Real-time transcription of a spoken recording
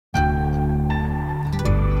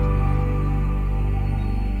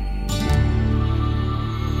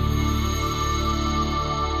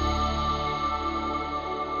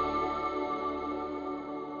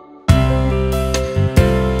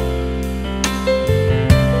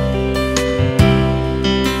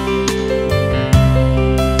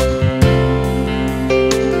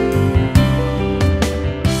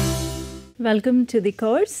Welcome to the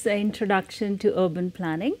course, Introduction to Urban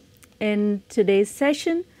Planning. In today's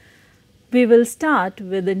session, we will start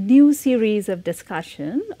with a new series of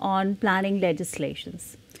discussion on planning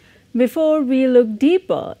legislations. Before we look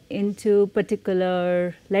deeper into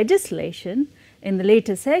particular legislation in the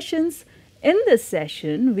later sessions, in this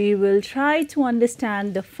session, we will try to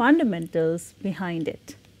understand the fundamentals behind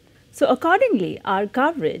it. So accordingly, our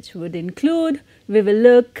coverage would include, we will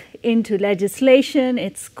look into legislation,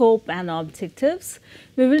 its scope and objectives.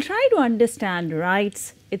 We will try to understand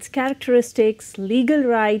rights, its characteristics, legal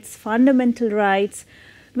rights, fundamental rights.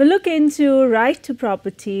 We'll look into right to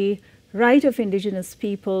property, right of indigenous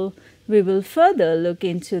people. We will further look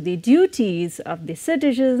into the duties of the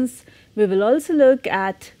citizens. We will also look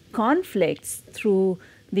at conflicts through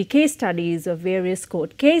the case studies of various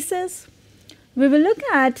court cases. We will look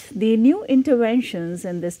at the new interventions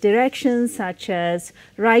in this direction, such as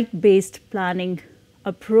right-based planning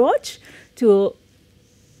approach to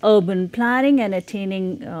urban planning and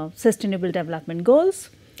attaining sustainable development goals.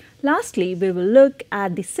 Lastly, we will look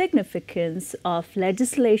at the significance of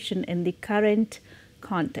legislation in the current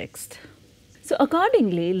context. So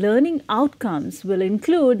accordingly, learning outcomes will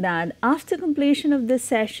include that after completion of this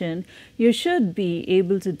session, you should be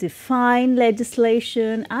able to define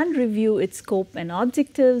legislation and review its scope and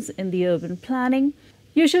objectives in the urban planning.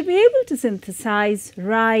 You should be able to synthesize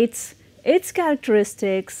rights, its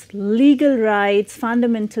characteristics, legal rights,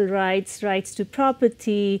 fundamental rights, rights to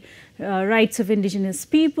property, rights of indigenous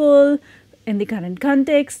people. In the current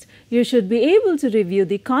context, you should be able to review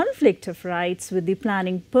the conflict of rights with the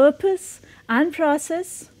planning purpose and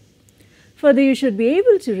process. Further, you should be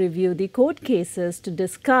able to review the court cases to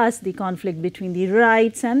discuss the conflict between the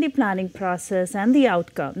rights and the planning process and the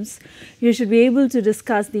outcomes. You should be able to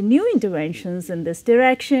discuss the new interventions in this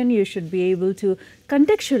direction. You should be able to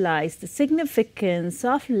contextualize the significance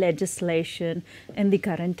of legislation in the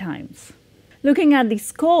current times. Looking at the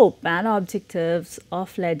scope and objectives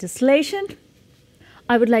of legislation,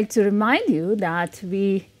 I would like to remind you that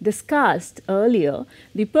we discussed earlier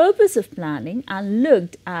the purpose of planning and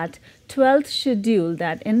looked at 12th schedule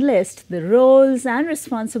that enlists the roles and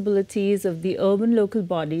responsibilities of the urban local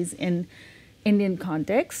bodies in Indian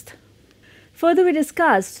context. Further, we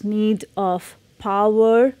discussed need of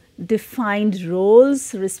power, defined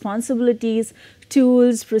roles, responsibilities,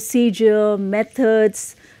 tools, procedure,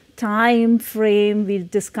 methods, time frame. We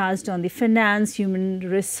discussed on the finance, human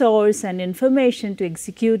resource and information to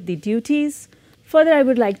execute the duties. Further, I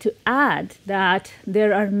would like to add that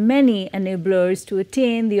there are many enablers to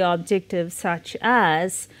attain the objectives such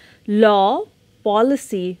as law,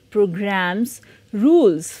 policy, programs,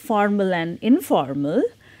 rules, formal and informal.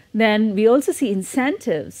 Then we also see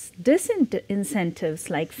incentives,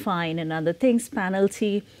 disincentives like fine and other things,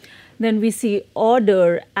 penalty. Then we see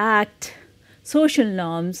order, act, social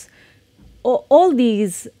norms. All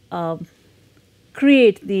these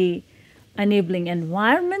create the enabling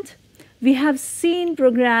environment. We have seen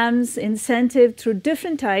programs, incentive through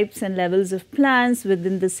different types and levels of plans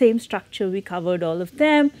within the same structure. We covered all of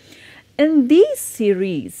them. In this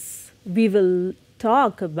series, we will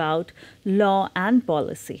talk about law and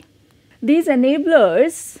policy. These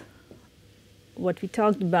enablers, what we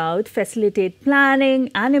talked about, facilitate planning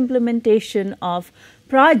and implementation of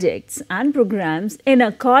projects and programs in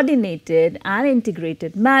a coordinated and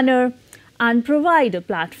integrated manner and provide a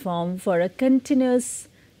platform for a continuous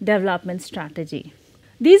development strategy.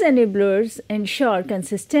 These enablers ensure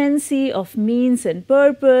consistency of means and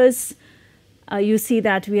purpose. You see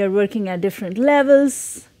that we are working at different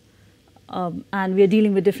levels and we are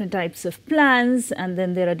dealing with different types of plans, and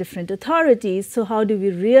then there are different authorities. So how do we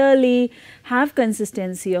really have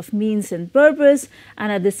consistency of means and purpose and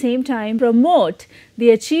at the same time promote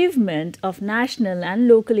the achievement of national and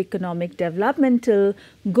local economic developmental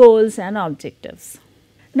goals and objectives?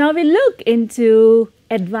 Now we look into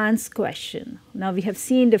advanced question. Now we have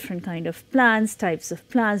seen different kind of plans, types of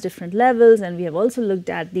plans, different levels, and we have also looked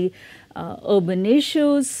at the urban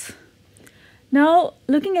issues. Now,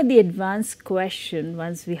 looking at the advanced question,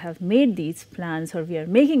 once we have made these plans or we are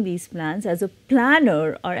making these plans as a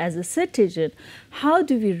planner or as a citizen, how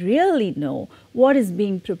do we really know what is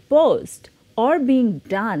being proposed or being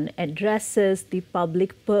done addresses the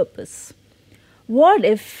public purpose? What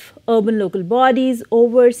if urban local bodies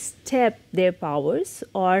overstep their powers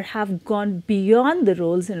or have gone beyond the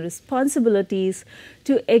roles and responsibilities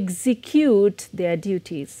to execute their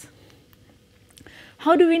duties?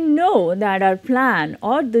 How do we know that our plan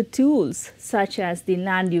or the tools such as the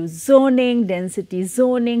land use zoning, density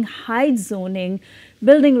zoning, height zoning,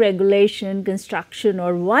 building regulation, construction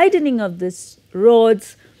or widening of these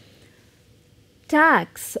roads,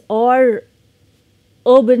 tax or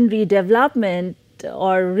urban redevelopment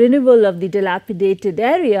or renewal of the dilapidated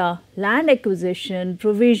area, land acquisition,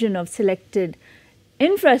 provision of selected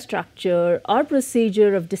infrastructure or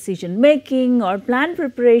procedure of decision making or plan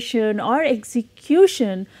preparation or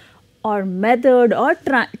execution or method or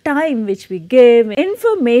time which we give,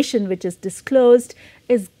 information which is disclosed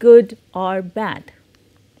is good or bad.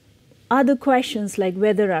 Other questions like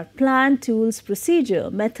whether our plan, tools, procedure,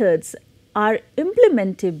 methods are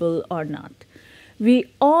implementable or not.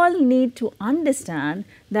 We all need to understand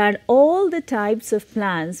that all the types of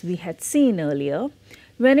plans we had seen earlier,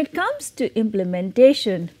 when it comes to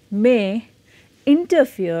implementation, may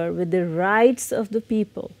interfere with the rights of the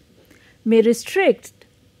people, may restrict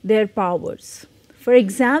their powers. For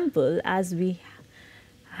example, as we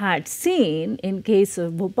had seen in case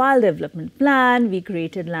of Bhopal Development Plan, we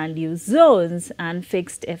created land use zones and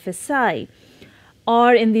fixed FSI.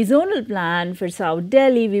 Or in the zonal plan for South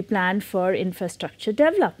Delhi, we planned for infrastructure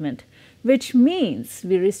development, which means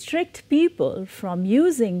we restrict people from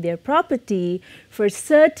using their property for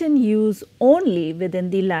certain use only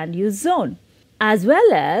within the land use zone. As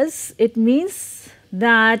well as it means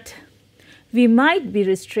that we might be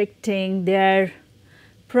restricting their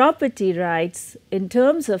property rights in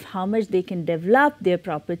terms of how much they can develop their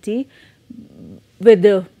property with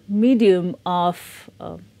the medium of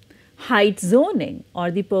height zoning or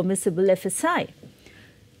the permissible FSI.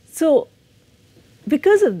 So,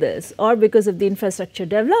 because of this or because of the infrastructure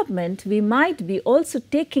development, we might be also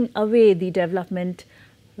taking away the development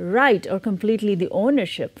right or completely the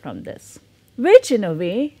ownership from this, which in a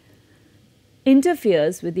way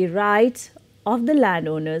interferes with the right of the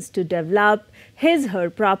landowners to develop his/her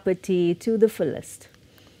property to the fullest.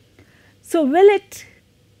 So, will it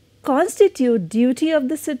constitute duty of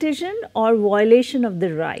the citizen or violation of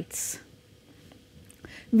the rights?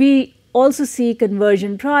 We also see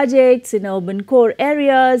conversion projects in urban core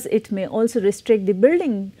areas. It may also restrict the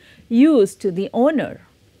building use to the owner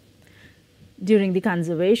during the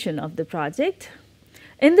conservation of the project.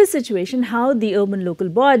 In this situation, how the urban local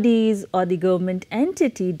bodies or the government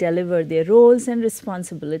entity deliver their roles and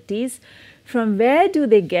responsibilities, from where do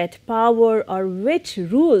they get power or which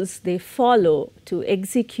rules they follow to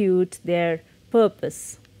execute their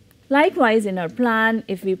purpose. Likewise, in our plan,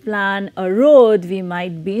 if we plan a road, we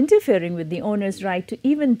might be interfering with the owner's right to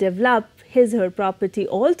even develop his/her property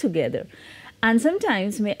altogether, and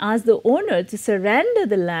sometimes may ask the owner to surrender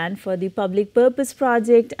the land for the public purpose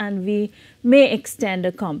project, and we may extend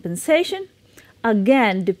a compensation,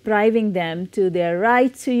 again depriving them to their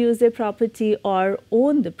right to use their property or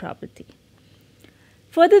own the property.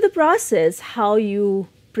 Further, the process, how you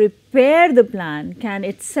prepare the plan, can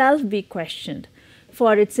itself be questioned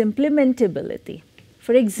for its implementability.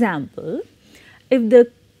 For example, if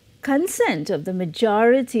the consent of the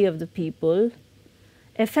majority of the people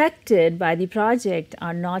affected by the project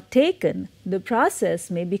are not taken, the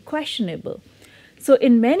process may be questionable. So,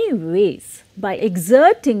 in many ways, by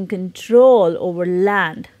exerting control over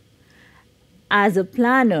land as a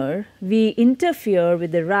planner, we interfere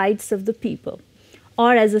with the rights of the people.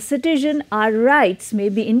 Or as a citizen, our rights may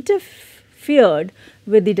be interfered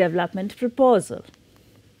with the development proposal.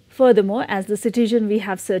 Furthermore, as the citizen, we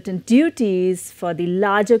have certain duties for the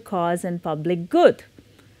larger cause and public good.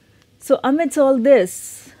 So, amidst all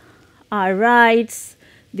this, our rights,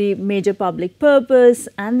 the major public purpose,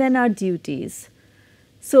 and then our duties.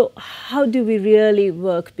 So, how do we really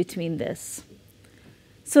work between this?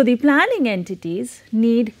 So, the planning entities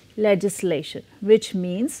need legislation, which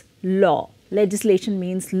means law. Legislation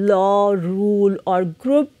means law, rule, or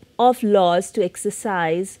group of laws to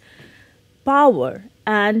exercise power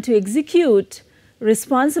and to execute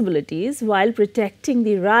responsibilities while protecting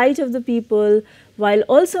the right of the people, while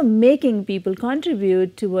also making people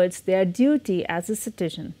contribute towards their duty as a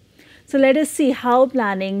citizen. So, let us see how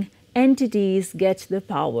planning entities get the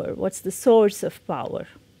power. What's the source of power?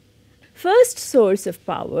 First source of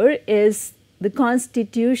power is the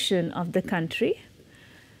constitution of the country,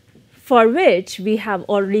 for which we have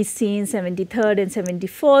already seen 73rd and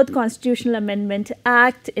 74th Constitutional Amendment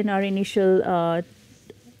Act in our initial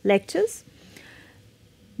lectures.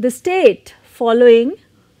 The state, following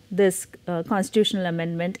this Constitutional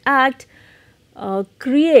Amendment Act,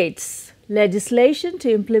 creates legislation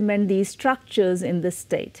to implement these structures in the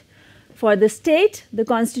state. For the state, the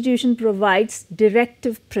Constitution provides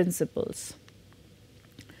directive principles.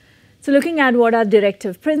 So, looking at what are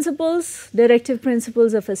directive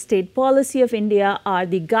principles of a state policy of India are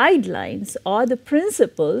the guidelines or the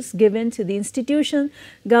principles given to the institution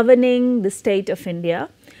governing the state of India.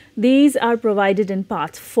 These are provided in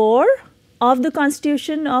Part 4 of the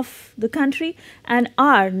constitution of the country and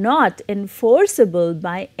are not enforceable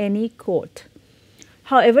by any court.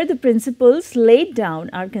 However, the principles laid down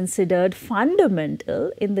are considered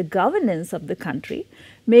fundamental in the governance of the country,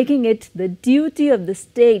 making it the duty of the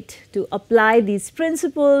state to apply these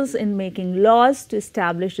principles in making laws to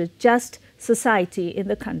establish a just society in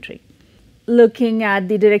the country. Looking at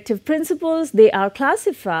the directive principles, they are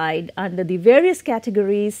classified under the various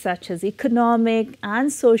categories such as economic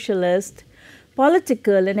and socialist,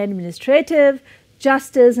 political and administrative,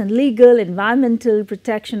 justice and legal, environmental,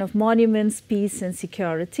 protection of monuments, peace and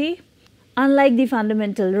security. Unlike the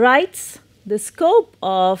fundamental rights, the scope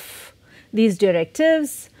of these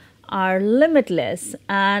directives are limitless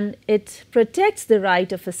and it protects the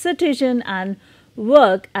right of a citizen and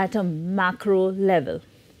work at a macro level.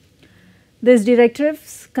 These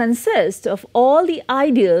directives consist of all the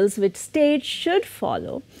ideals which states should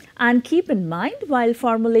follow and keep in mind while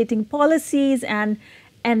formulating policies and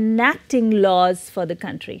enacting laws for the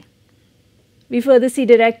country. We further see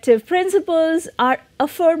directive principles are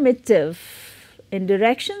affirmative in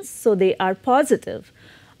directions, so they are positive.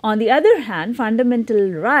 On the other hand,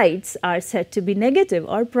 fundamental rights are said to be negative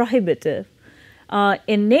or prohibitive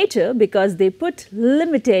in nature because they put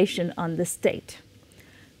limitation on the state.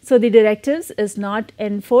 So the directives is not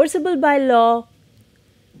enforceable by law,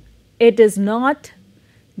 it is not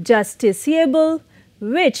justiciable,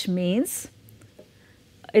 which means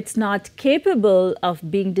it's not capable of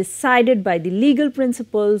being decided by the legal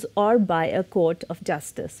principles or by a court of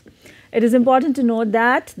justice. It is important to note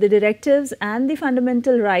that the directives and the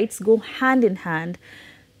fundamental rights go hand in hand.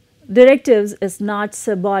 Directives is not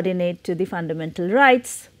subordinate to the fundamental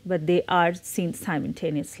rights, but they are seen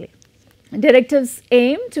simultaneously. Directives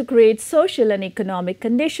aim to create social and economic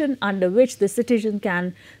conditions under which the citizen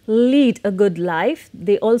can lead a good life.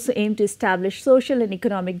 They also aim to establish social and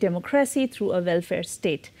economic democracy through a welfare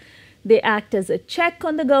state. They act as a check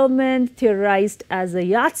on the government, theorized as a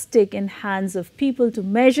yardstick in hands of people to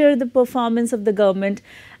measure the performance of the government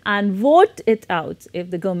and vote it out. If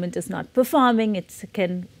the government is not performing, it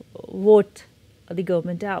can vote the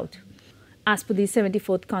government out. As per the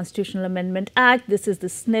 74th Constitutional Amendment Act, this is the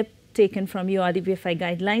snip taken from URDPFI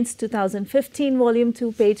Guidelines 2015 volume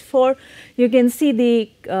 2 page 4. You can see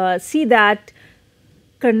that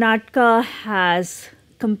Karnataka has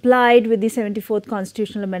complied with the 74th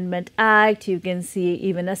Constitutional Amendment Act. You can see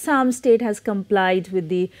even Assam state has complied with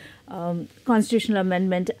the Constitutional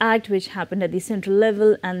Amendment Act, which happened at the central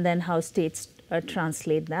level, and then how states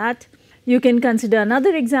translate that. You can consider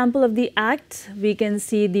another example of the Act. We can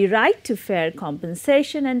see the right to fair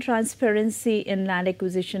compensation and transparency in Land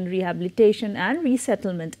Acquisition, Rehabilitation and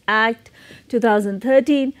Resettlement Act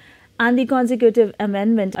 2013 and the consecutive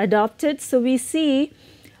amendment adopted. So we see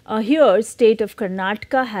here state of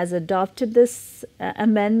Karnataka has adopted this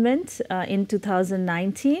amendment in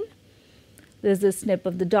 2019. There is a snip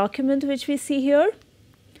of the document which we see here.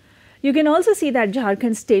 You can also see that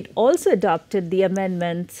Jharkhand state also adopted the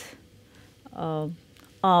amendment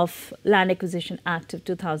of Land Acquisition Act of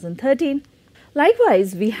 2013.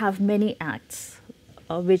 Likewise, we have many acts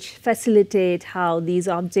which facilitate how these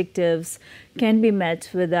objectives can be met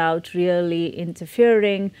without really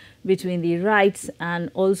interfering between the rights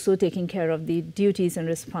and also taking care of the duties and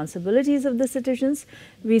responsibilities of the citizens.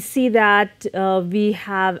 We see that we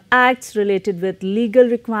have acts related with legal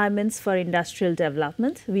requirements for industrial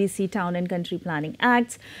development. We see Town and Country Planning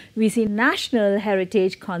Acts. We see National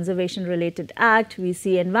Heritage Conservation Related Act. We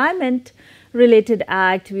see Environment Related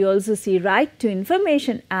Act. We also see Right to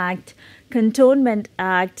Information Act, Cantonment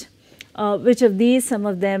Act. Which of these, some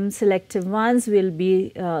of them selective ones, we'll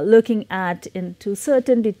be looking at into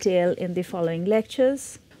certain detail in the following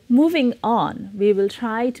lectures. Moving on, we will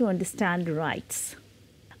try to understand rights.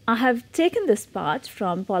 I have taken this part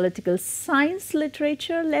from political science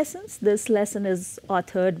literature lessons. This lesson is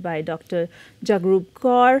authored by Dr. Jagrup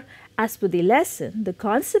Kaur. As per the lesson, the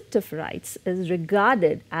concept of rights is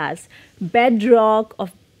regarded as bedrock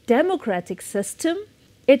of democratic system.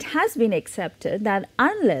 It has been accepted that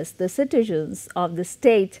unless the citizens of the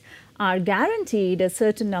state are guaranteed a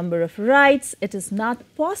certain number of rights, it is not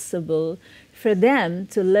possible for them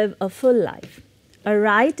to live a full life. A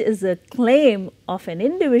right is a claim of an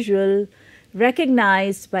individual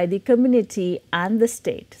recognized by the community and the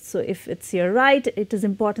state. So if it's your right, it is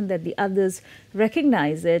important that the others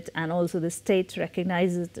recognize it, and also the state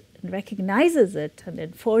recognizes it and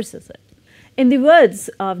enforces it. In the words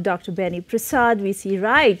of Dr. Beni Prasad, we see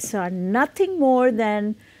rights are nothing more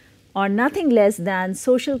than or nothing less than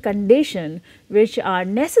social conditions which are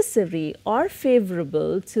necessary or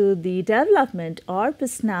favorable to the development or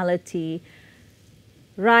personality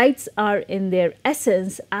Rights are in their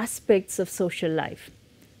essence aspects of social life.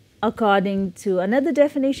 According to another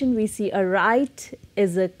definition, we see a right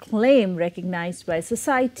is a claim recognized by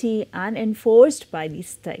society and enforced by the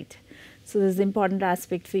state. So this is an important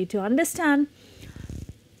aspect for you to understand.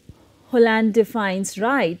 Holland defines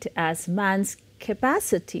right as man's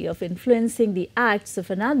capacity of influencing the acts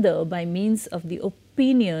of another by means of the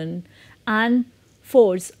opinion and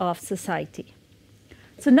force of society.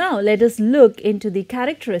 So now let us look into the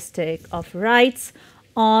characteristic of rights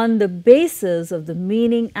on the basis of the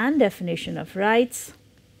meaning and definition of rights.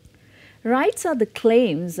 Rights are the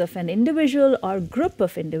claims of an individual or group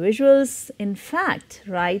of individuals. In fact,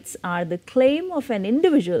 rights are the claim of an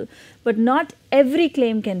individual, but not every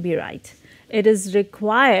claim can be right. It is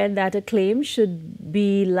required that a claim should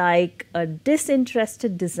be like a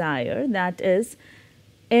disinterested desire, that is,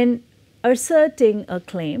 in asserting a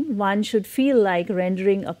claim, one should feel like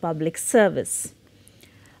rendering a public service.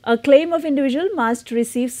 A claim of individual must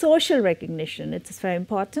receive social recognition. It is very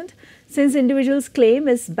important. Since individual's claim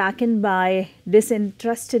is backed by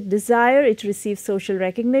disinterested desire, it receives social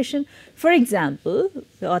recognition. For example,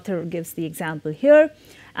 the author gives the example here,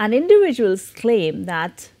 an individual's claim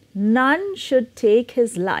that none should take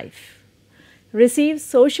his life receives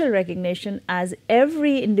social recognition as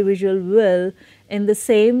every individual will in the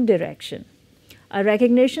same direction. A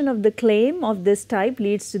recognition of the claim of this type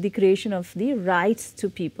leads to the creation of the rights to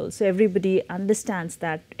people. So everybody understands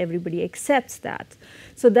that, everybody accepts that.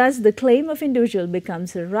 So thus the claim of individual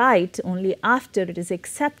becomes a right only after it is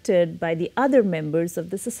accepted by the other members of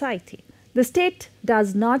the society. The state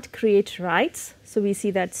does not create rights. So we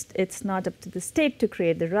see that it's not up to the state to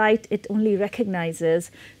create the right. It only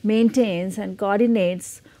recognizes, maintains and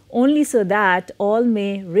coordinates only so that all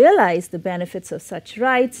may realize the benefits of such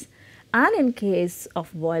rights, and in case of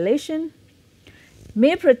violation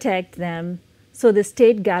may protect them. So the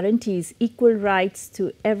state guarantees equal rights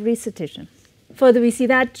to every citizen. Further, we see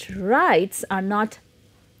that rights are not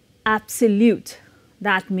absolute.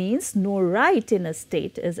 That means no right in a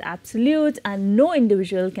state is absolute and no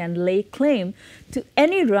individual can lay claim to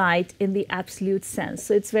any right in the absolute sense.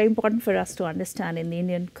 So it's very important for us to understand in the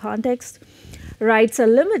Indian context. Rights are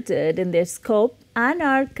limited in their scope and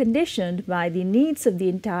are conditioned by the needs of the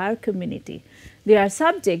entire community. They are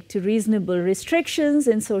subject to reasonable restrictions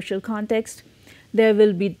in social context. There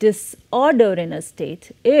will be disorder in a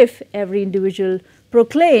state if every individual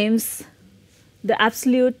proclaims the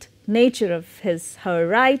absolute nature of her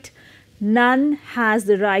right. None has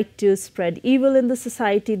the right to spread evil in the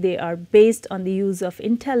society. They are based on the use of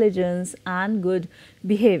intelligence and good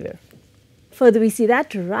behavior. Further, we see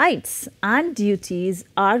that rights and duties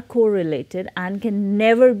are correlated and can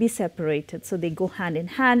never be separated. So they go hand in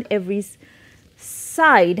hand. Every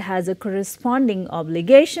side has a corresponding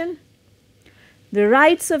obligation. The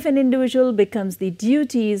rights of an individual becomes the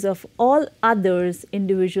duties of all others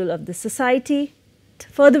individual of the society.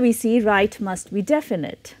 Further, we see right must be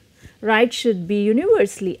definite. Rights should be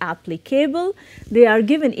universally applicable. They are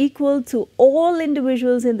given equal to all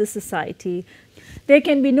individuals in the society. There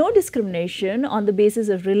can be no discrimination on the basis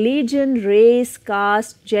of religion, race,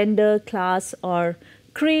 caste, gender, class, or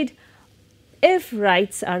creed. If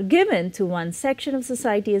rights are given to one section of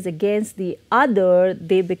society as against the other,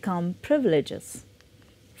 they become privileges.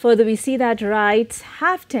 Further, we see that rights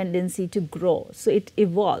have tendency to grow. So it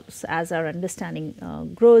evolves as our understanding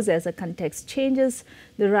grows, as a context changes,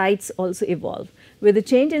 the rights also evolve. With the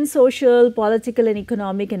change in social, political, and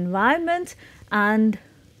economic environment and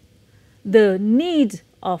the need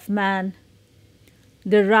of man,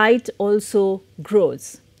 the right also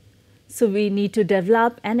grows. So we need to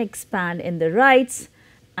develop and expand in the rights,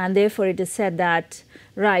 and therefore it is said that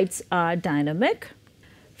rights are dynamic.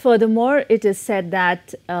 Furthermore, it is said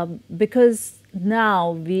that because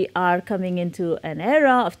now we are coming into an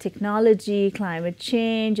era of technology, climate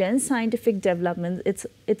change, and scientific development,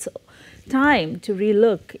 it's time to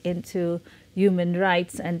relook into human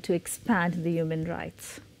rights and to expand the human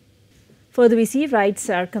rights. Further, we see rights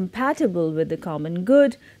are compatible with the common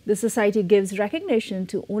good. The society gives recognition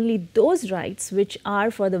to only those rights which are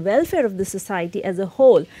for the welfare of the society as a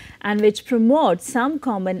whole and which promote some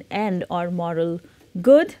common end or moral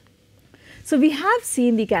good. So we have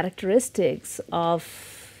seen the characteristics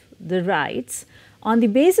of the rights. On the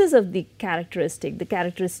basis of the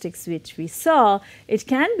characteristics which we saw, it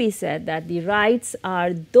can be said that the rights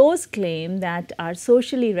are those claims that are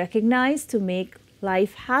socially recognized to make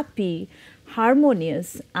life happy,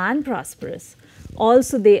 harmonious, and prosperous.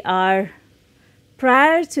 Also, they are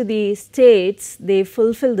prior to the states, they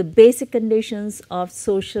fulfill the basic conditions of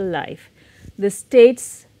social life. The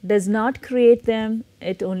states does not create them,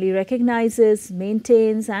 it only recognizes,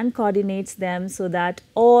 maintains, and coordinates them so that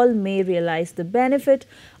all may realize the benefit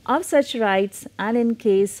of such rights, and in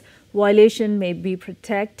case violation may be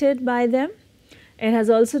protected by them. It has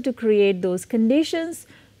also to create those conditions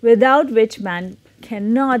without which man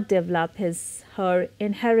cannot develop her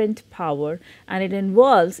inherent power, and it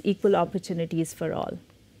involves equal opportunities for all.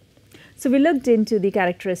 So, we looked into the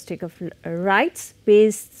characteristic of rights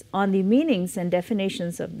based on the meanings and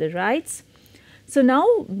definitions of the rights. So, now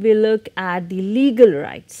we look at the legal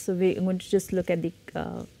rights. So, we are going to just look at the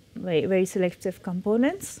very selective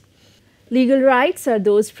components. Legal rights are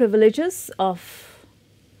those privileges of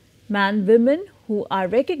man, women who are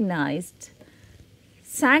recognized,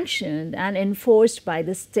 sanctioned, and enforced by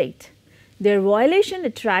the state. Their violation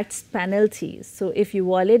attracts penalties. So, if you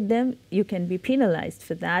violate them, you can be penalized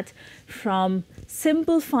for that, from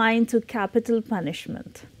simple fine to capital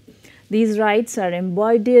punishment. These rights are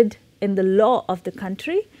embodied in the law of the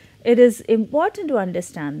country. It is important to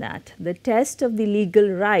understand that the test of the legal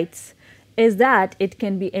rights is that it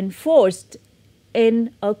can be enforced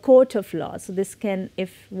in a court of law. So, this can,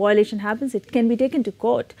 if violation happens, it can be taken to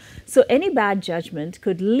court. So, any bad judgment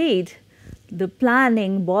could lead the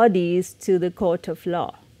planning bodies to the court of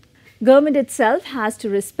law. Government itself has to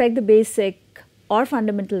respect the basic or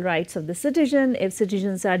fundamental rights of the citizen. If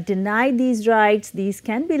citizens are denied these rights, these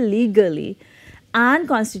can be legally and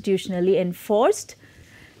constitutionally enforced.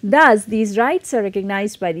 Thus, these rights are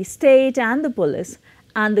recognized by the state and the police,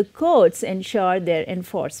 and the courts ensure their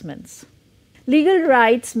enforcements. Legal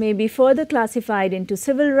rights may be further classified into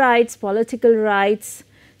civil rights, political rights.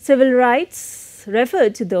 Civil rights refer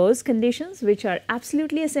to those conditions which are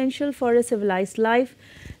absolutely essential for a civilized life.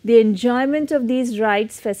 The enjoyment of these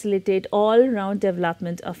rights facilitate all-round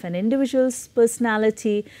development of an individual's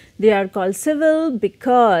personality. They are called civil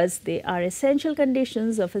because they are essential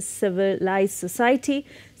conditions of a civilized society.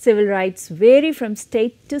 Civil rights vary from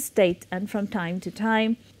state to state and from time to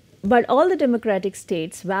time, but all the democratic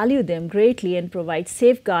states value them greatly and provide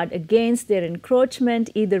safeguard against their encroachment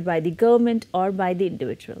either by the government or by the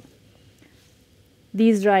individual.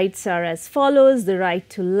 These rights are as follows: the right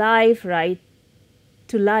to life. Right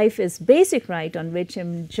to life is basic right on which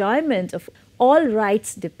enjoyment of all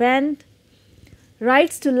rights depend.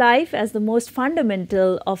 Rights to life as the most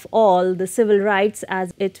fundamental of all the civil rights,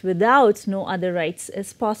 as it without no other rights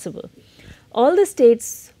is possible. All the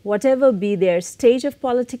states, whatever be their stage of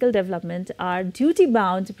political development, are duty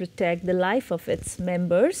bound to protect the life of its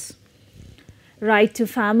members. Right to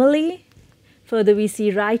family. Further, we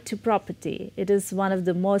see right to property. It is one of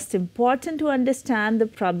the most important to understand the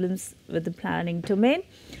problems with the planning domain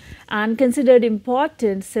and considered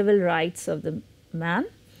important civil rights of the man.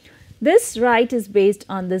 This right is based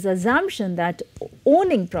on this assumption that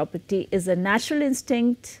owning property is a natural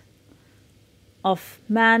instinct of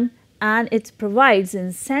man, and it provides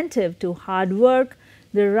incentive to hard work.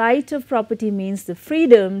 The right of property means the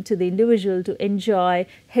freedom to the individual to enjoy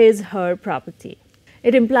his/her property.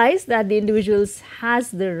 It implies that the individual has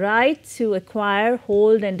the right to acquire,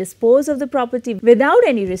 hold, and dispose of the property without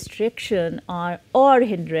any restriction or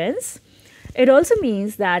hindrance. It also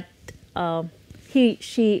means that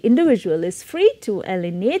individual is free to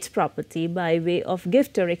alienate property by way of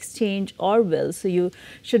gift or exchange or will. So, you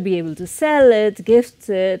should be able to sell it, gift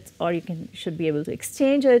it, or should be able to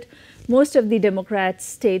exchange it. Most of the democrat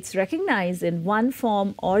states recognize in one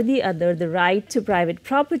form or the other the right to private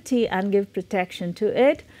property and give protection to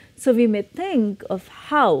it. So, we may think of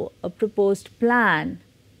how a proposed plan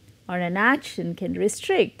or an action can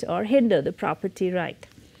restrict or hinder the property right.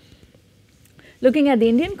 Looking at the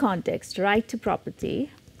Indian context, right to property.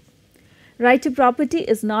 Right to property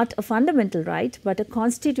is not a fundamental right, but a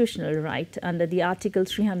constitutional right under the Article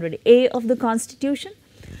 300A of the Constitution.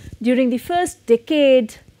 During the first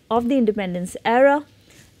decade of the independence era,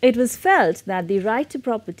 it was felt that the right to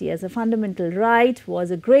property as a fundamental right was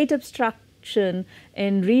a great obstruction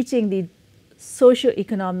in reaching the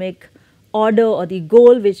socio-economic order or the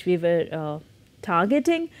goal which we were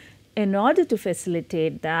targeting. In order to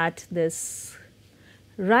facilitate that, this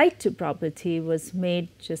right to property was made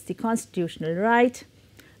just the constitutional right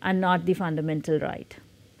and not the fundamental right.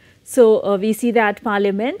 So, we see that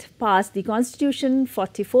Parliament passed the Constitution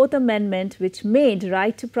 44th Amendment, which made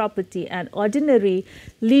right to property an ordinary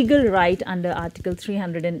legal right under Article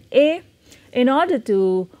 300A. In order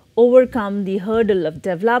to overcome the hurdle of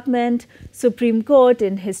development, Supreme Court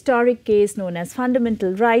in historic case known as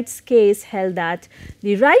Fundamental Rights case held that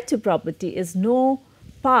the right to property is no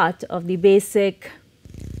part of the basic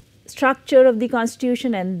structure of the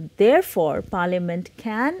Constitution, and therefore Parliament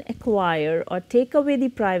can acquire or take away the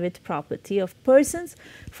private property of persons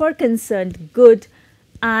for concerned good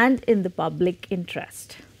and in the public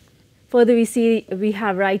interest. Further, we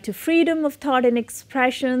have right to freedom of thought and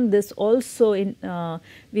expression. This also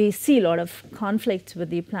we see a lot of conflict with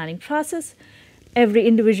the planning process. Every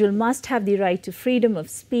individual must have the right to freedom of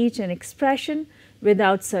speech and expression.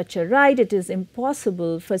 Without such a right, it is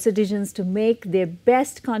impossible for citizens to make their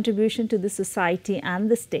best contribution to the society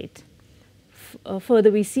and the state.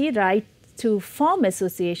 Further, we see right to form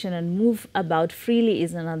association and move about freely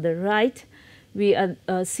is another right. We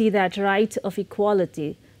see that right of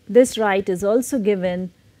equality. This right is also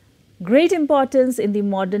given great importance in the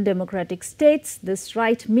modern democratic states. This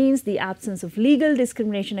right means the absence of legal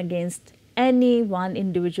discrimination against any one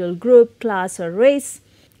individual group, class, or race.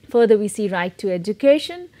 Further, we see right to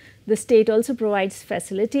education. The state also provides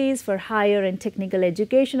facilities for higher and technical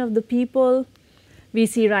education of the people. We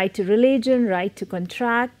see right to religion, right to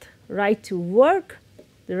contract, right to work.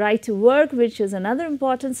 The right to work, which is another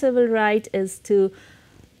important civil right, is to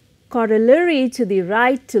corollary to the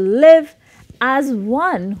right to live, as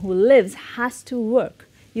one who lives has to work.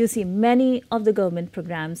 You see many of the government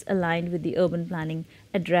programs aligned with the urban planning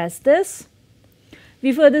address this.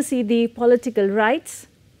 We further see the political rights.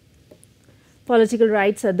 Political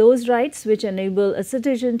rights are those rights which enable a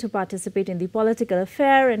citizen to participate in the political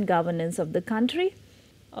affair and governance of the country.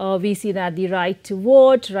 We see that the right to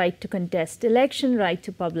vote, right to contest election, right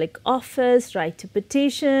to public office, right to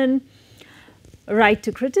petition, right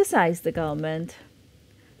to criticize the government.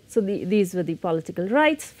 So these were the political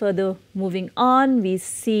rights. Further moving on, we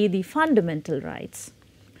see the fundamental rights.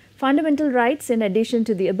 Fundamental rights, in addition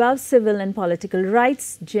to the above civil and political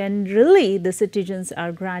rights, generally the citizens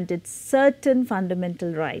are granted certain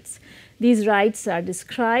fundamental rights. These rights are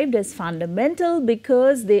described as fundamental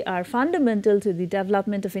because they are fundamental to the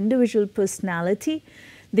development of individual personality.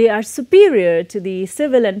 They are superior to the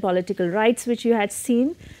civil and political rights which you had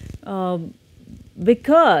seen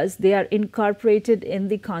because they are incorporated in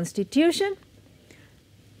the Constitution.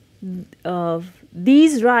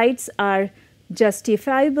 These rights are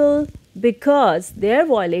justifiable because their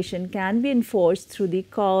violation can be enforced through the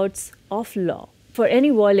courts of law. For any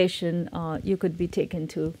violation, you could be taken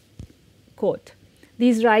to court.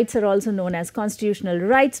 These rights are also known as constitutional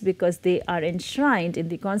rights because they are enshrined in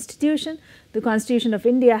the Constitution. The Constitution of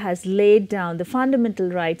India has laid down the fundamental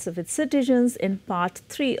rights of its citizens in Part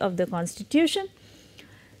 3 of the Constitution.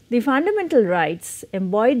 The fundamental rights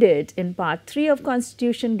embodied in Part 3 of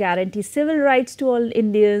Constitution guarantee civil rights to all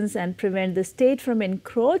Indians and prevent the state from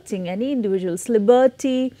encroaching any individual's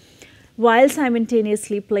liberty, while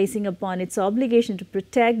simultaneously placing upon its obligation to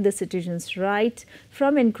protect the citizen's right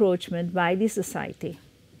from encroachment by the society.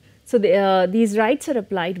 So these rights are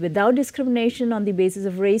applied without discrimination on the basis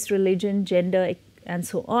of race, religion, gender, and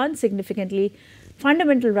so on. Significantly,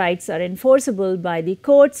 fundamental rights are enforceable by the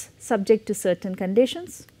courts subject to certain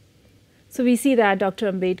conditions. So we see that Dr.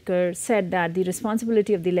 Ambedkar said that the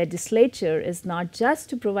responsibility of the legislature is not just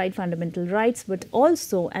to provide fundamental rights, but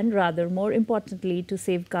also, and rather more importantly, to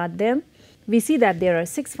safeguard them. We see that there are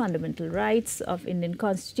 6 fundamental rights of Indian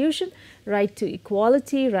Constitution: right to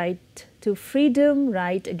equality, right to freedom,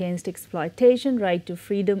 right against exploitation, right to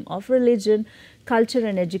freedom of religion, culture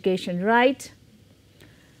and education right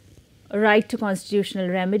to constitutional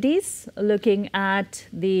remedies. Looking at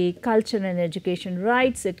the culture and education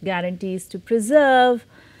rights, it guarantees to preserve,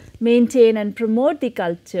 maintain and promote the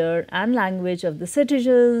culture and language of the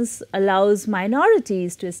citizens, allows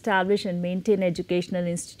minorities to establish and maintain educational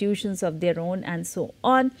institutions of their own, and so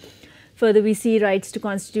on. Further, we see rights to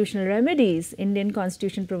constitutional remedies. Indian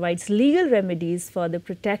Constitution provides legal remedies for the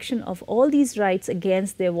protection of all these rights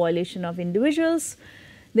against their violation of individuals.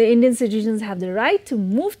 The Indian citizens have the right to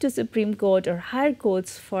move to Supreme Court or higher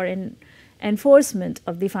courts for enforcement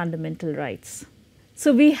of the fundamental rights.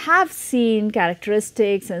 So we have seen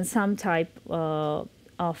characteristics and some type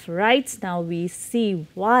of rights. Now we see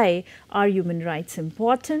why are human rights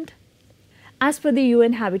important. As per the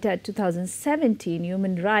UN Habitat 2017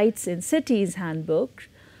 Human Rights in Cities Handbook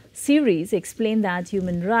series explain that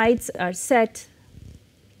human rights are set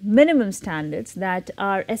minimum standards that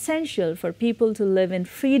are essential for people to live in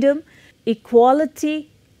freedom, equality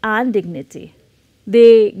and dignity.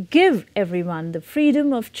 They give everyone the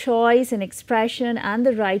freedom of choice and expression and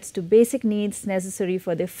the rights to basic needs necessary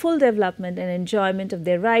for their full development and enjoyment of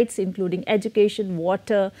their rights, including education,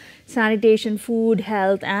 water, sanitation, food,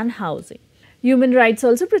 health and housing. Human rights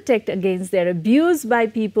also protect against their abuse by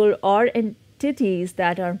people or entities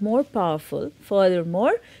that are more powerful.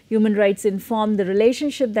 Furthermore, human rights inform the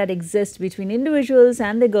relationship that exists between individuals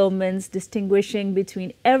and the governments, distinguishing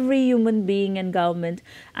between every human being and government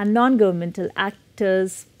and non-governmental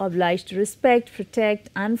actors obliged to respect, protect,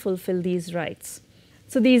 and fulfill these rights.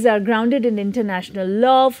 So these are grounded in international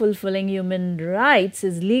law. Fulfilling human rights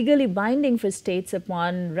is legally binding for states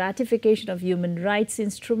upon ratification of human rights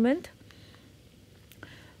instrument.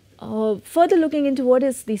 Further looking into what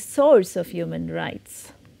is the source of human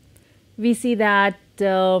rights, we see that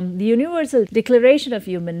the Universal Declaration of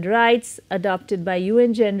Human Rights, adopted by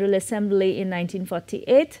UN General Assembly in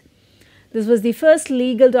 1948, this was the first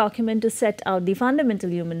legal document to set out the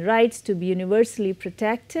fundamental human rights to be universally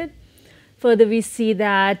protected. Further, we see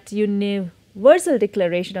that Universal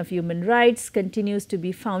Declaration of Human Rights continues to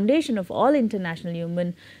be foundation of all international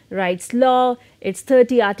human rights law. Its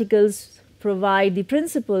 30 articles provide the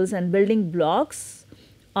principles and building blocks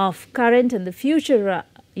of current and the future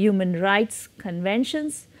human rights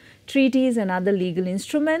conventions, treaties, and other legal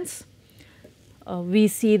instruments. We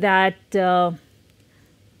see that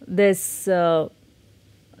this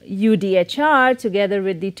UDHR, together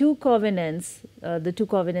with the two covenants are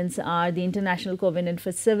the International Covenant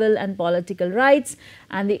for Civil and Political Rights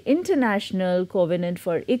and the International Covenant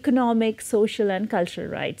for Economic, Social, and Cultural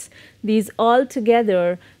Rights. These all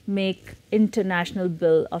together make International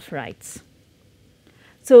Bill of Rights.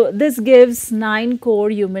 So this gives 9 core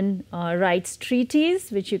human rights treaties,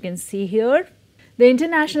 which you can see here. The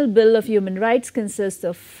International Bill of Human Rights consists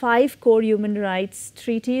of 5 core human rights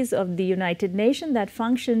treaties of the United Nations that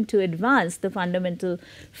function to advance the fundamental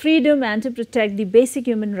freedom and to protect the basic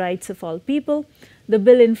human rights of all people. The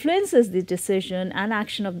bill influences the decision and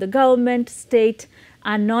action of the government, state,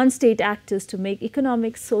 and non-state actors to make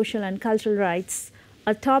economic, social, and cultural rights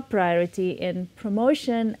a top priority in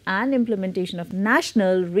promotion and implementation of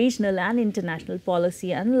national, regional, and international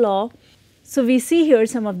policy and law. So we see here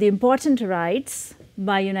some of the important rights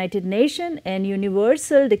by United Nations and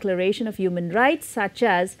Universal Declaration of Human Rights, such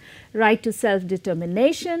as right to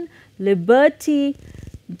self-determination, liberty,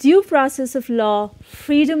 due process of law,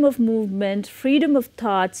 freedom of movement, freedom of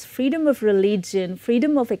thoughts, freedom of religion,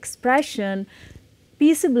 freedom of expression,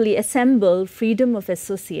 peaceably assemble, freedom of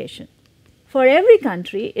association. For every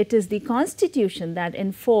country, it is the Constitution that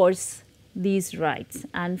enforces these rights,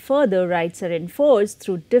 and further rights are enforced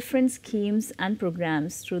through different schemes and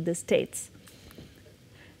programs through the states.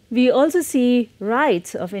 We also see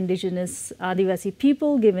rights of indigenous Adivasi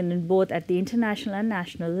people given in both at the international and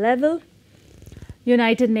national level.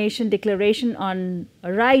 United Nations Declaration on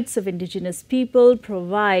Rights of Indigenous People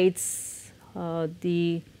provides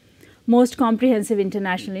the most comprehensive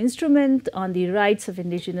international instrument on the rights of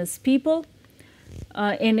indigenous people.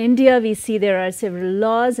 In India, we see there are several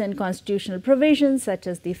laws and constitutional provisions such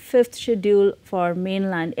as the 5th schedule for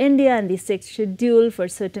mainland India and the 6th schedule for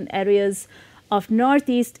certain areas of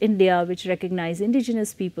northeast India, which recognize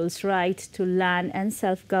indigenous people's right to land and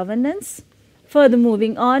self-governance. Further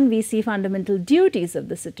moving on, we see fundamental duties of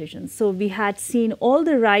the citizens. So we had seen all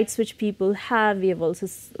the rights which people have. We have also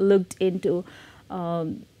looked into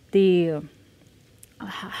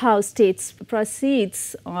how states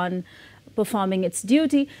proceeds on performing its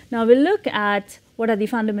duty. Now we'll look at what are the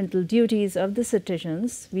fundamental duties of the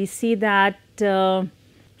citizens. We see that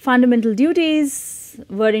fundamental duties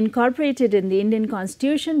were incorporated in the Indian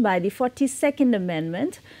Constitution by the 42nd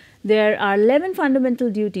Amendment. There are 11 fundamental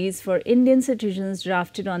duties for Indian citizens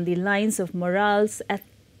drafted on the lines of morals,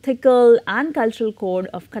 ethical and cultural code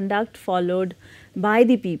of conduct followed by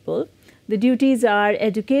the people. The duties are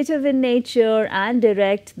educative in nature and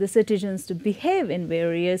direct the citizens to behave in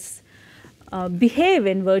virtuous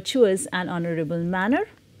and honorable manner.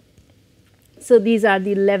 So these are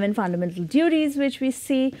the 11 fundamental duties which we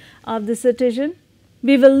see of the citizen.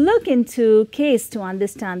 We will look into case to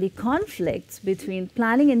understand the conflicts between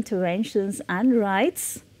planning interventions and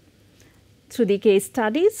rights through the case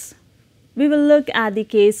studies. We will look at the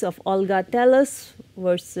case of Olga Tellus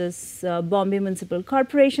versus Bombay Municipal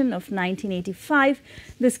Corporation of 1985.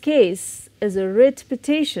 This case is a writ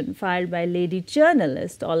petition filed by lady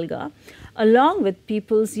journalist Olga along with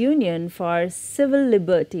People's Union for Civil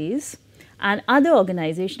Liberties and other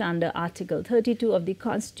organizations under Article 32 of the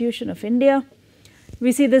Constitution of India.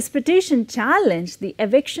 We see this petition challenged the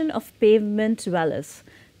eviction of pavement dwellers.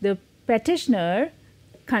 The petitioner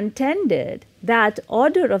contended that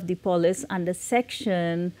order of the police under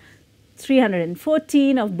Section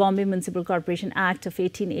 314 of Bombay Municipal Corporation Act of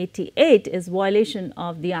 1888 is violation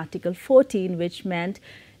of the Article 14, which meant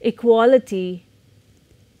equality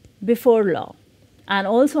before law, and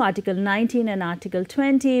also Article 19 and Article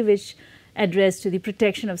 20, which addressed to the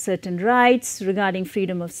protection of certain rights regarding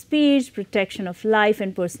freedom of speech, protection of life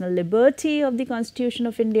and personal liberty of the Constitution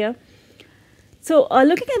of India. So,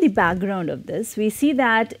 looking at the background of this, we see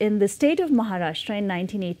that in the state of Maharashtra in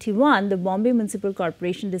 1981, the Bombay Municipal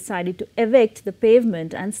Corporation decided to evict the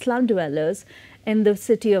pavement and slum dwellers in the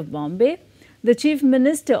city of Bombay. The Chief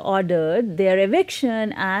Minister ordered their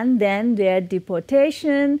eviction and then their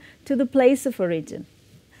deportation to the place of origin.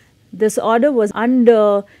 This order was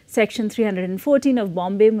under Section 314 of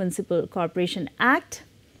Bombay Municipal Corporation Act.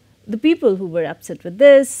 The people who were upset with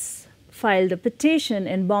this filed a petition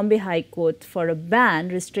in Bombay High Court for a ban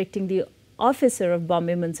restricting the officer of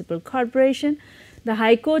Bombay Municipal Corporation. The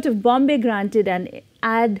High Court of Bombay granted an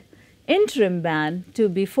interim ban to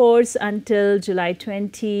be forced until July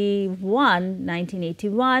 21,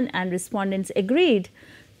 1981, and respondents agreed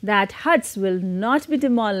that huts will not be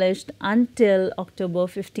demolished until October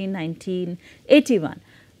 15, 1981.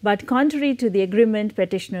 But contrary to the agreement,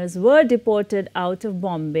 petitioners were deported out of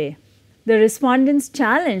Bombay. The respondents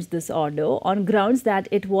challenged this order on grounds that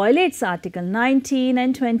it violates Article 19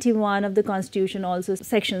 and 21 of the Constitution, also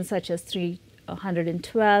sections such as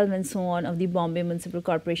 312 and so on of the Bombay Municipal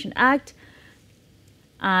Corporation Act,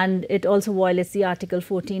 and it also violates the Article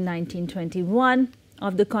 14, 19, 21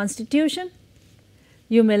 of the Constitution.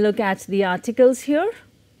 You may look at the articles here,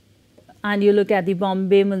 and you look at the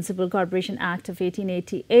Bombay Municipal Corporation Act of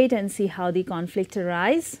 1888 and see how the conflict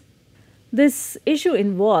arises. This issue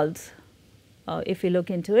involves, if you look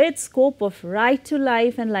into it, scope of right to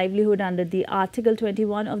life and livelihood under the Article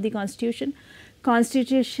 21 of the Constitution,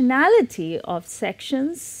 constitutionality of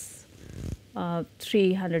sections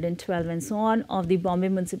 312 and so on of the Bombay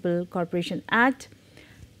Municipal Corporation Act.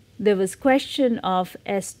 There was question of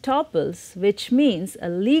estoppels, which means a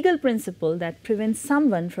legal principle that prevents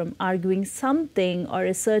someone from arguing something or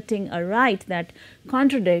asserting a right that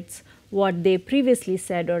contradicts what they previously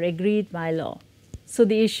said or agreed by law. So,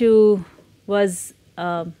 the issue was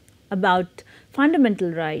about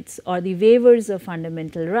fundamental rights or the waivers of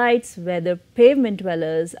fundamental rights, whether pavement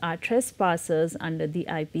dwellers are trespassers under the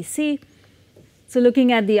IPC. So,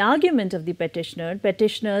 looking at the argument of the petitioner,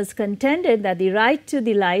 petitioners contended that the right to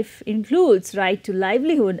the life includes right to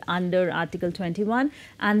livelihood under Article 21,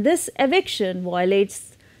 and this eviction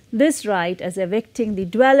violates this right, as evicting the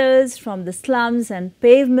dwellers from the slums and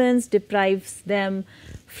pavements deprives them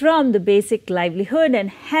from the basic livelihood and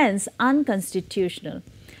hence unconstitutional.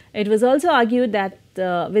 It was also argued that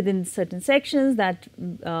within certain sections that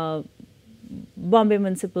Bombay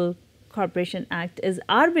Municipal Corporation Act is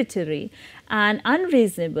arbitrary and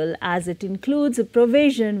unreasonable, as it includes a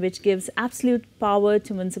provision which gives absolute power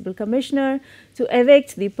to municipal commissioner to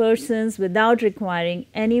evict the persons without requiring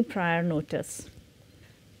any prior notice.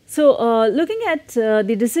 So, looking at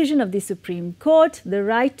the decision of the Supreme Court, the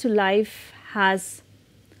right to life has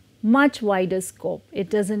much wider scope. It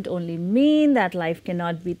doesn't only mean that life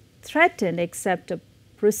cannot be threatened except a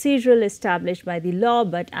procedural established by the law,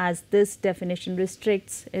 but as this definition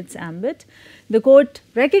restricts its ambit, the court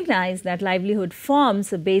recognized that livelihood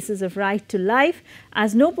forms a basis of right to life,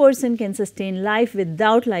 as no person can sustain life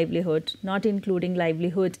without livelihood. Not including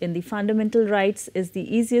livelihood in the fundamental rights is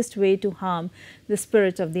the easiest way to harm the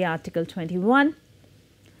spirit of the Article 21.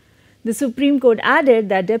 The Supreme Court added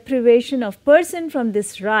that deprivation of person from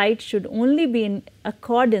this right should only be in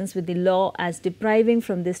accordance with the law, as depriving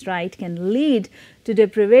from this right can lead to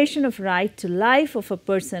deprivation of right to life of a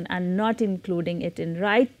person, and not including it in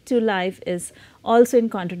right to life is also in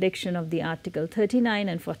contradiction of the Article 39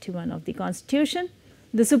 and 41 of the Constitution.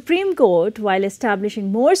 The Supreme Court, while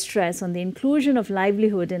establishing more stress on the inclusion of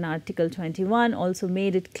livelihood in Article 21, also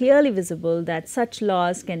made it clearly visible that such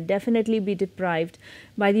laws can definitely be deprived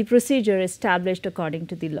by the procedure established according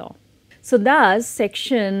to the law. So, thus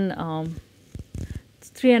Section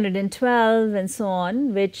 312 and so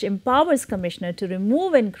on, which empowers Commissioner to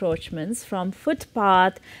remove encroachments from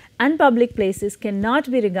footpath and public places,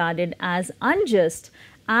 cannot be regarded as unjust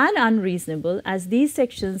and unreasonable, as these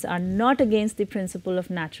sections are not against the principle of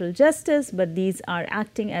natural justice, but these are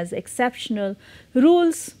acting as exceptional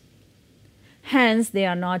rules, hence they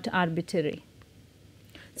are not arbitrary.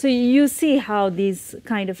 So, you see how these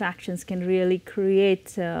kind of actions can really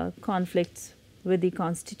create conflicts with the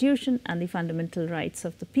Constitution and the fundamental rights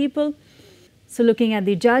of the people. So, looking at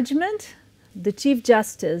the judgment, the Chief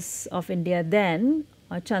Justice of India then,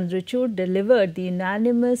 Chandrachud, delivered the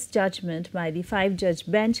unanimous judgment by the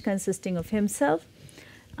 5-judge bench consisting of himself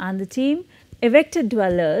and the team. Evicted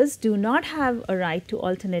dwellers do not have a right to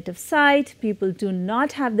alternative site. People do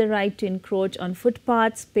not have the right to encroach on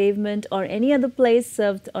footpaths, pavement or any other place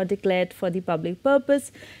served or declared for the public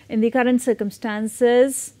purpose. In the current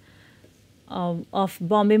circumstances, of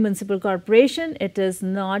Bombay Municipal Corporation, it is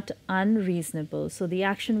not unreasonable. So the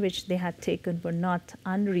action which they had taken were not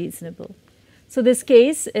unreasonable. So this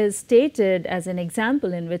case is stated as an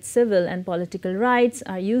example in which civil and political rights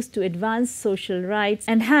are used to advance social rights,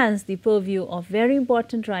 enhance the purview of very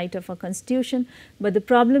important right of our constitution. But the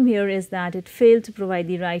problem here is that it failed to provide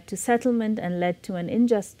the right to settlement and led to an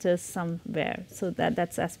injustice somewhere. So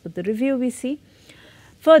that's as per the review we see.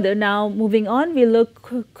 Further, now moving on, we look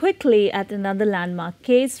quickly at another landmark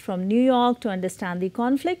case from New York to understand the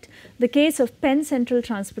conflict, the case of Penn Central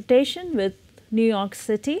Transportation with New York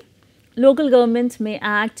City. Local governments may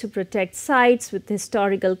act to protect sites with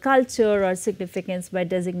historical culture or significance by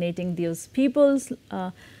designating those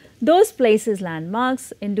places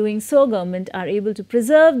landmarks. In doing so, government are able to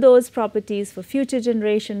preserve those properties for future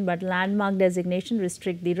generation, but landmark designation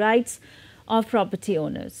restrict the rights of property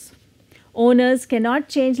owners. Owners cannot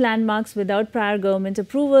change landmarks without prior government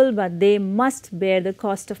approval, but they must bear the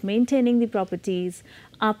cost of maintaining the properties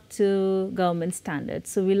up to government standards.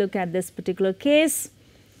 So we look at this particular case.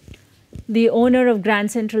 The owner of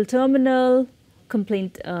Grand Central Terminal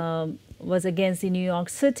complaint was against the New York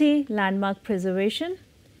City landmark preservation.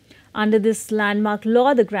 Under this landmark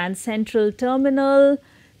law, the Grand Central Terminal,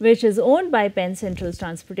 which is owned by Penn Central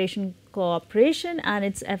Transportation Corporation and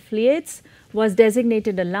its affiliates, was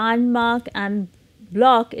designated a landmark, and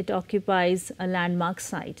block it occupies a landmark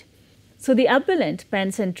site. So the appellant,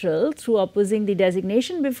 Penn Central, through opposing the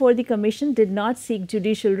designation before the commission, did not seek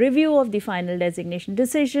judicial review of the final designation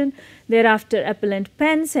decision. Thereafter, appellant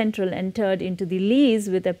Penn Central entered into the lease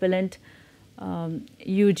with appellant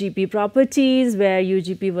UGP Properties, where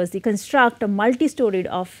UGP was to construct a multi-storied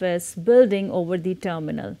office building over the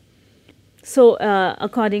terminal. So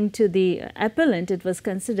according to the appellant, it was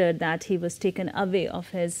considered that he was taken away of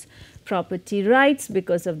his property rights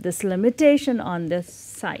because of this limitation on this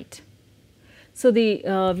site. So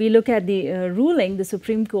we look at the ruling. The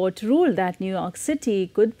Supreme Court ruled that New York City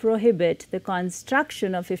could prohibit the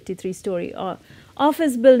construction of 53-story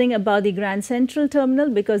office building above the Grand Central Terminal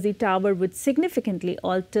because the tower would significantly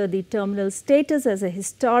alter the terminal status as a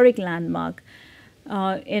historic landmark.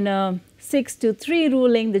 In a 6-3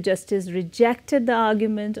 ruling, the justice rejected the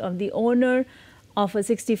argument of the owner of a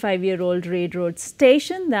 65-year-old railroad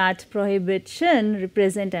station that prohibition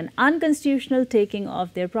represent an unconstitutional taking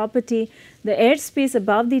of their property, the airspace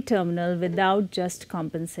above the terminal, without just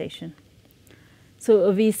compensation.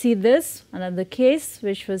 So we see this, another case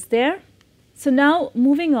which was there. So now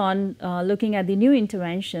moving on, looking at the new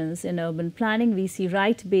interventions in urban planning, we see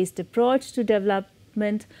right-based approach to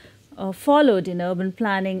development followed in urban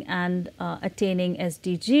planning and attaining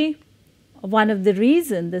SDG. One of the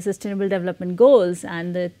reasons the Sustainable Development Goals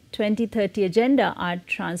and the 2030 Agenda are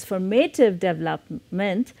transformative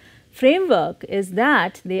development framework is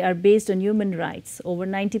that they are based on human rights. Over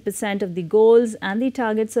 90% of the goals and the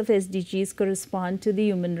targets of SDGs correspond to the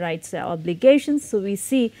human rights obligations. So we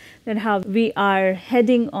see that how we are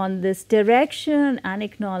heading on this direction and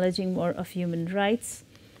acknowledging more of human rights.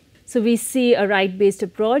 So we see a right-based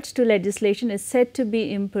approach to legislation is said to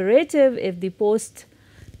be imperative if the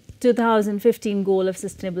post-2015 goal of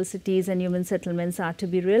sustainable cities and human settlements are to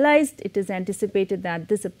be realized. It is anticipated that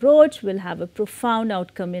this approach will have a profound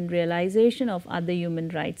outcome in realization of other human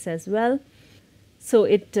rights as well. So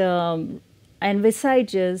it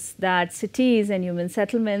envisages that cities and human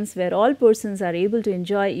settlements where all persons are able to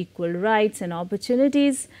enjoy equal rights and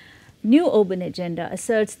opportunities. New urban agenda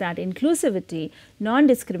asserts that inclusivity,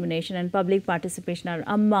 non-discrimination and public participation are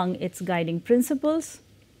among its guiding principles.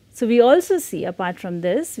 So we also see, apart from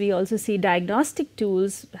this, we also see diagnostic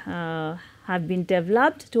tools have been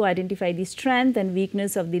developed to identify the strength and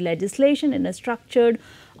weakness of the legislation in a structured,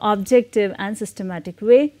 objective and systematic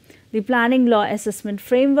way. The planning law assessment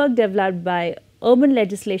framework developed by Urban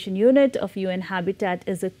Legislation Unit of UN Habitat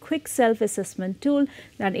is a quick self-assessment tool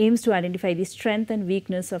that aims to identify the strength and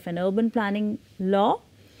weakness of an urban planning law.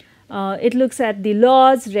 It looks at the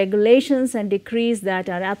laws, regulations and decrees that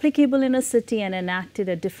are applicable in a city and enacted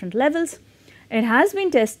at different levels. It has been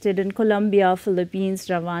tested in Colombia, Philippines,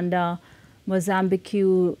 Rwanda, Mozambique,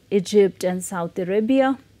 Egypt and Saudi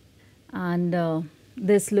Arabia. And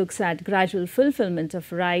this looks at gradual fulfillment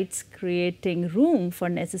of rights, creating room for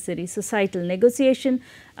necessary societal negotiation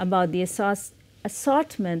about the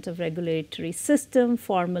assortment of regulatory system,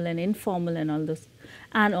 formal and informal and all those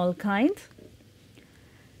and all kinds.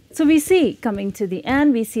 So we see, coming to the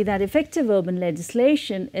end, we see that effective urban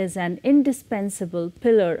legislation is an indispensable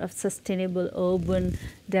pillar of sustainable urban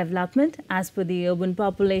development. As per the urban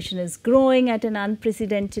population is growing at an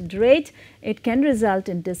unprecedented rate, it can result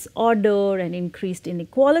in disorder and increased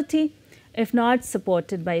inequality. if not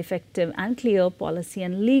supported by effective and clear policy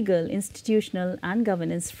and legal, institutional and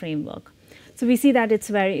governance framework. So we see that it's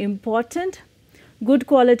very important. Good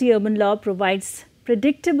quality urban law provides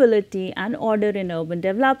predictability and order in urban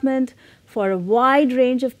development for a wide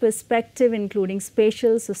range of perspective, including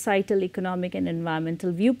spatial, societal, economic and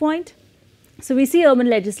environmental viewpoint. So we see urban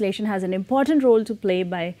legislation has an important role to play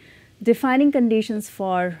by defining conditions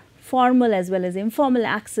for formal as well as informal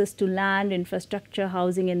access to land, infrastructure,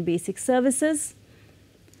 housing and basic services,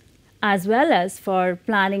 as well as for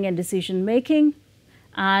planning and decision making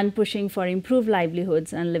and pushing for improved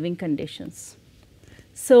livelihoods and living conditions.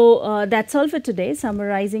 So that's all for today.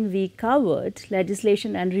 Summarizing, we covered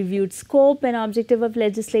legislation and reviewed scope and objective of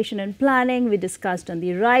legislation and planning. We discussed on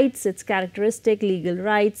the rights, its characteristic, legal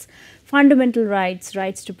rights, fundamental rights,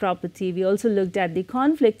 rights to property. We also looked at the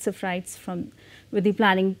conflicts of rights with the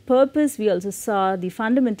planning purpose. We also saw the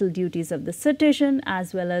fundamental duties of the citizen,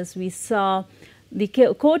 as well as we saw the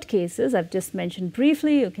court cases I've just mentioned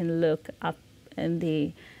briefly. You can look up in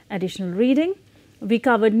the additional reading. We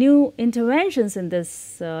covered new interventions in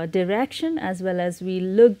this direction, as well as we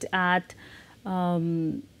looked at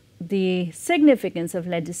the significance of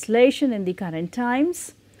legislation in the current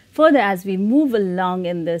times. Further, as we move along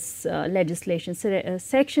in this legislation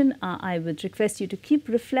section, I would request you to keep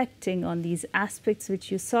reflecting on these aspects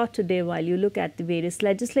which you saw today while you look at the various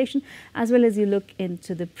legislation, as well as you look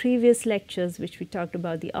into the previous lectures which we talked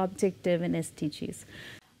about the objective and SDGs.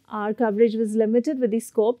 Our coverage was limited with the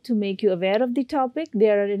scope to make you aware of the topic.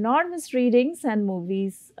 There are enormous readings and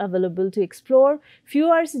movies available to explore. Few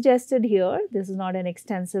are suggested here. This is not an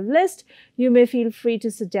extensive list. You may feel free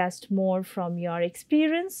to suggest more from your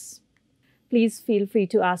experience. Please feel free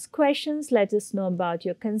to ask questions. Let us know about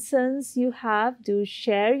your concerns you have. Do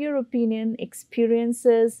share your opinion,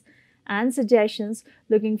 experiences, and suggestions.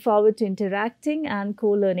 Looking forward to interacting and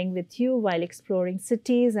co-learning with you while exploring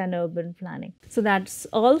cities and urban planning. So that's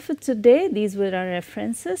all for today. These were our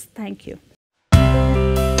references. Thank you.